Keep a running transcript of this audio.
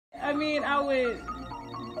I mean, I would.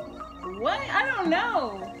 What? I don't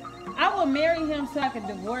know. I would marry him so I could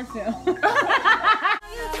divorce him. You'll be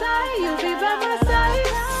by my side.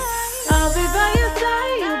 I'll be by your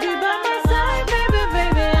side. You'll be by my side, baby,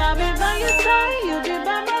 baby. I'll be by your side. You'll be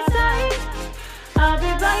by my side. I'll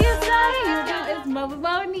be by your side. It's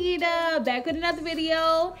Muva Out back with another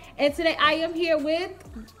video, and today I am here with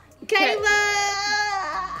Kayla.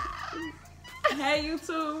 Hey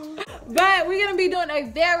YouTube. But we're gonna be doing a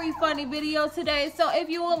very funny video today, so if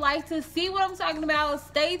you would like to see what I'm talking about,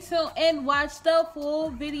 stay tuned and watch the full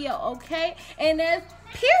video, okay? And that's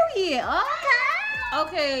period.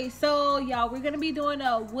 Okay, so y'all, we're gonna be doing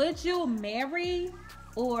a would you marry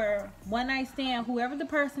or one night stand, whoever the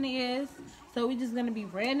person is. So we're just gonna be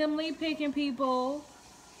randomly picking people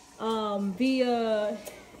via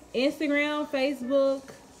Instagram, Facebook,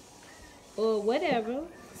 or whatever.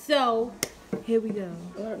 So here we go.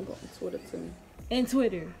 I'm going to Twitter too. And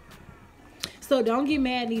Twitter. So don't get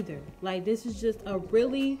mad either. Like, this is just a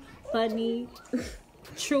really funny,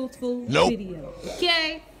 truthful video.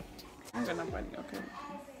 Okay? I'm gonna funny, okay.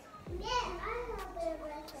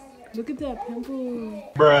 Look at that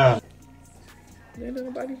pimple. Bruh. Ain't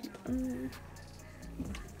nobody.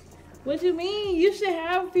 What you mean? You should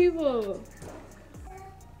have people.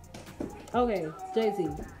 Okay, Jay-Z.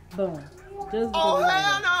 Boom. Just Oh,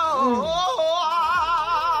 hell no!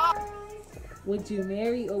 Would you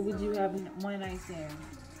marry or would you have one night stand?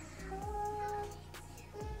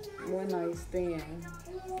 One night stand.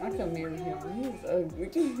 I can marry him. He's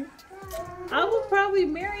ugly. I would probably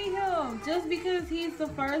marry him just because he's the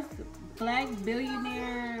first black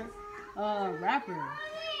billionaire rapper.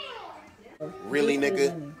 Really,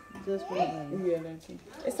 nigga? Just for the money. Yeah, that's true.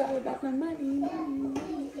 It's all about the money.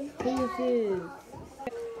 Who is this?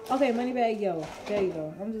 Okay, Moneybag Yo. There you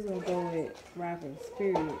go. I'm just gonna go with rappers.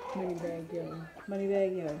 Period. Moneybag Yo.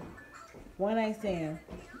 Moneybag Yo. One night stand.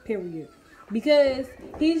 Period. Because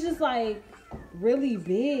he's just like really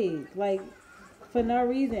big. Like for no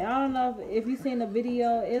reason. I don't know if you've seen the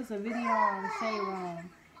video. It's a video on Shade Room.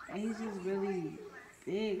 And he's just really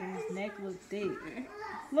big and his neck looks thick.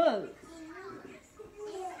 Look.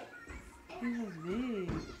 He's just big.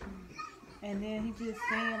 And then he just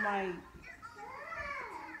saying like,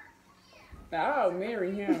 I'll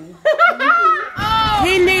marry him.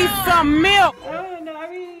 He needs some milk. I don't know. I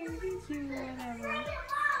mean, he's cute, whatever.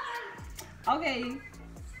 Okay.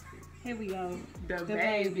 Here we go. The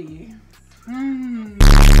baby.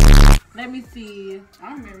 Let me see.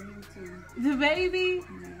 I'll marry him too. The baby?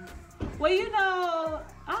 Yeah. Well, you know,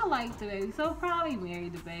 I like the baby, so probably marry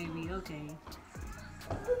the baby. Okay.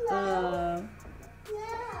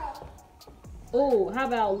 Oh, how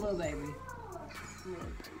about Lil Baby?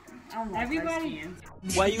 Everybody.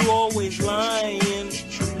 Why you always lying?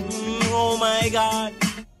 Oh my God.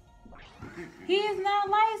 He is not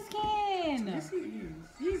light skinned. Yes, he is.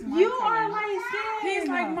 He's my You color. are light skinned. He's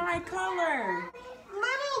like my color.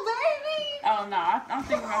 Little baby. Oh no, I'm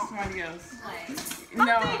thinking about somebody else. I'm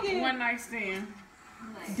No, thinking- one night stand.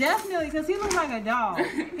 Definitely, because he looks like a dog.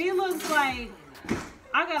 He looks like,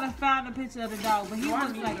 I gotta find a picture of the dog, but he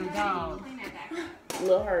looks like a dog.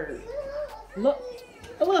 Lil Herb. Look,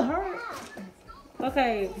 a little hurt.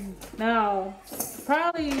 Okay, now,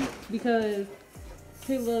 probably because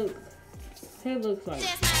he looks like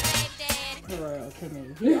Terrell to me.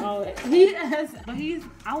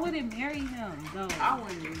 I wouldn't marry him though. I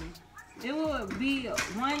wouldn't either. It would be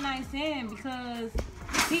one night stand because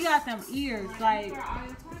he got them ears. Like,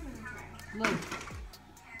 look,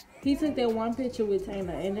 he took that one picture with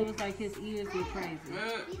Taylor, and it was like his ears were crazy.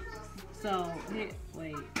 So, wait,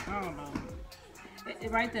 I don't know.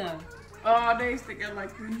 Right there. Oh, they stick out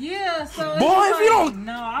like this. Yeah, so Boy, it's if you like, don't-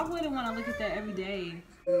 no, I wouldn't want to look at that every day.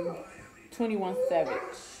 21 Savage.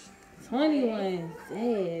 21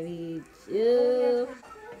 Savage. Yeah.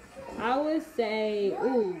 I would say,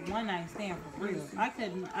 ooh, one night stand for real. I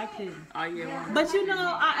couldn't. Oh yeah. But you know,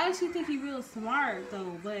 I actually think he's real smart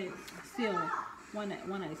though. But still, one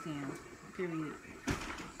night stand. Period.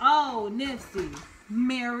 Oh, Nipsey,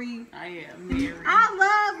 Mary. Oh yeah, Mary. I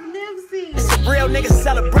love Nipsey. Real nigga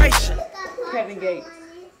celebration. Kevin Gates.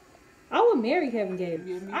 I would marry Kevin Gates.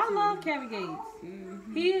 Yeah, me I too. love Kevin Gates.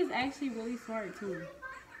 He is actually really smart too.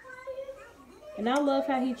 And I love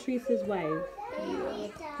how he treats his wife.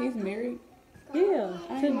 He's married. Yeah.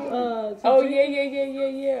 Oh yeah.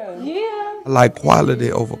 Yeah. I like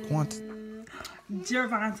quality over quantity.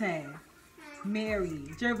 Gervonta. Mary.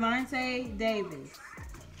 Gervonta Davis.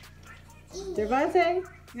 Gervonta?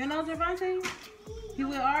 You know Gervonta? He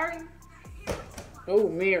with Ari? Oh,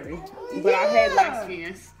 Mary. But I had light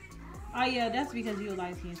skins. Oh yeah, that's because you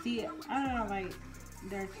light skin. See, I don't know, like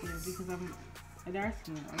dark skin because I'm a dark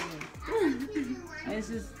skin. Okay. It's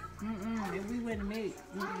just, if we wouldn't mix.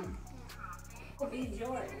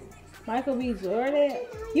 Michael B. Jordan.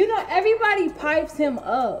 You know, everybody pipes him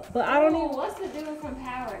up, but I don't even. What's the dude from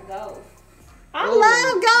Power Ghost? I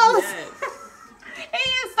love Ghost. Yes. He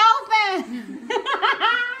is so fun.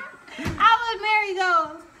 I would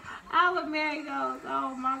marry Ghost.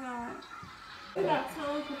 Oh my God. We got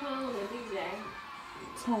Tone Capone and DJ.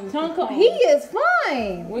 Tonko, he is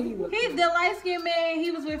fine. What he look He's the light skinned man.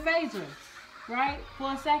 He was with Phaedra, right?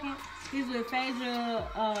 For a second, he's with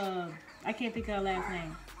Phaedra. I can't think of her last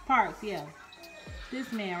name. Parks, yeah.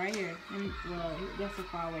 This man right here. Well, that's a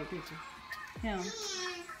far away picture. Him.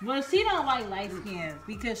 But she don't like light skins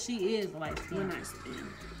because she is light skinned. One night stand.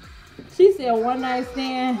 She said one night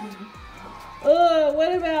stand.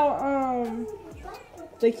 What about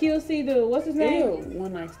the QC dude? What's his name? Ew,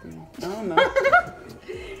 one night stand. I don't know.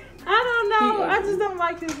 I don't know. I just don't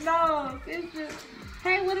like his nose. It's just.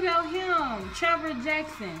 Hey, what about him? Trevor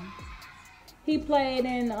Jackson. He played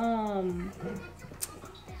in I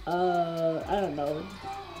don't know.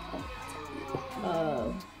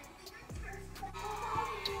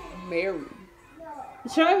 Mary.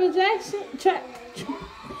 Trevor Jackson.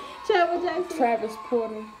 Trevor Jackson. Travis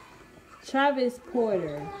Porter. Travis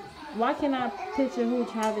Porter. Why can't I picture who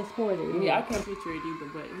Travis Porter is? Yeah, I can't picture it either,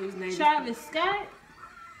 but his name Travis Scott?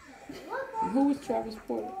 Who was Travis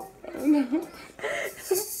Porter? I don't know.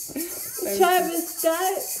 Travis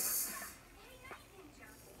Scott?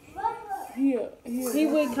 He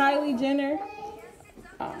with Kylie Jenner?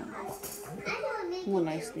 One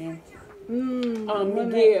night stand.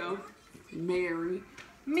 Miguel. Mary.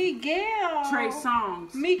 Miguel. Trey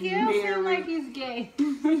Songz. Miguel Mary. seems like he's gay.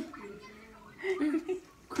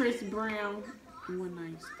 Chris Brown. One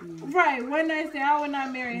night stand. Right, one night stand. I would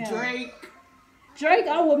not marry him. Drake,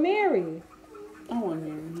 I would marry. I want to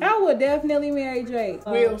marry him. I would definitely marry Drake.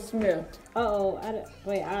 Will Smith. I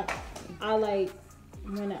like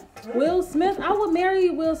Will Smith. I would marry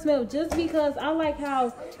Will Smith just because I like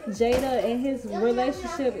how Jada and his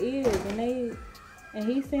relationship is, and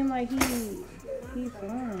he seemed like he's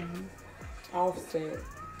fun. Offset.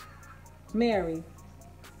 Mary.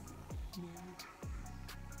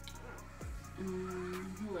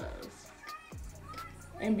 Who else?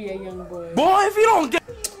 NBA YoungBoy. Boy, if you don't get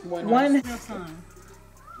One son.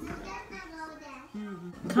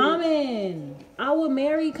 Common. I would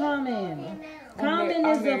marry Common. Common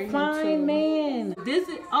is a fine man. This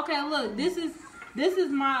is okay. Look, this is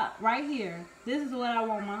my right here. This is what I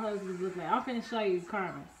want my husband to look like. I'm finna show you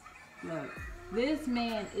Carmen. Look, this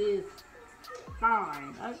man is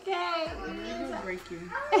fine. Okay. He'll break you.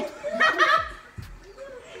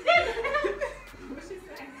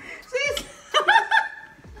 She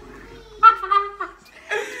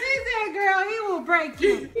said, "Girl, he will break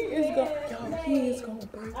you." He is gonna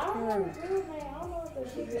break her.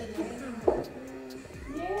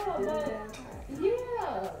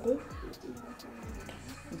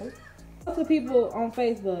 Go to people on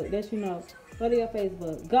Facebook that you know. Go to your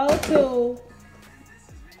Facebook. Go to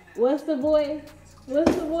what's the boy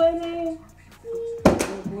name?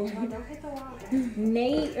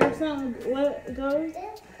 Nate or something. What go?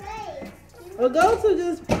 Or go to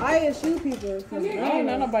just ISU people. Or something. I don't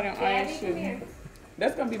know nobody on ISU.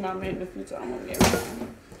 That's gonna be my man in the future. I'm gonna marry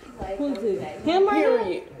him. Who's it? Him or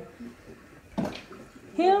Period.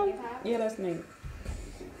 him? Yeah, that's Nate.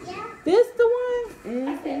 This the one?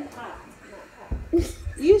 Mm-hmm.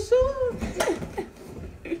 You sure?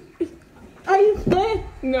 Are you playing?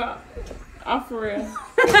 No, I'm for real.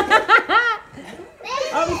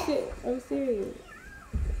 I'm serious.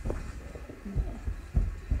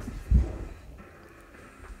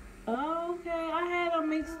 Okay, I had them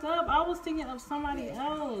mixed up. I was thinking of somebody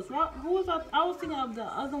else. Who was I was thinking of the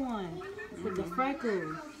other one with the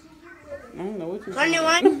freckles. I don't know what you're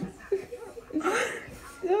saying.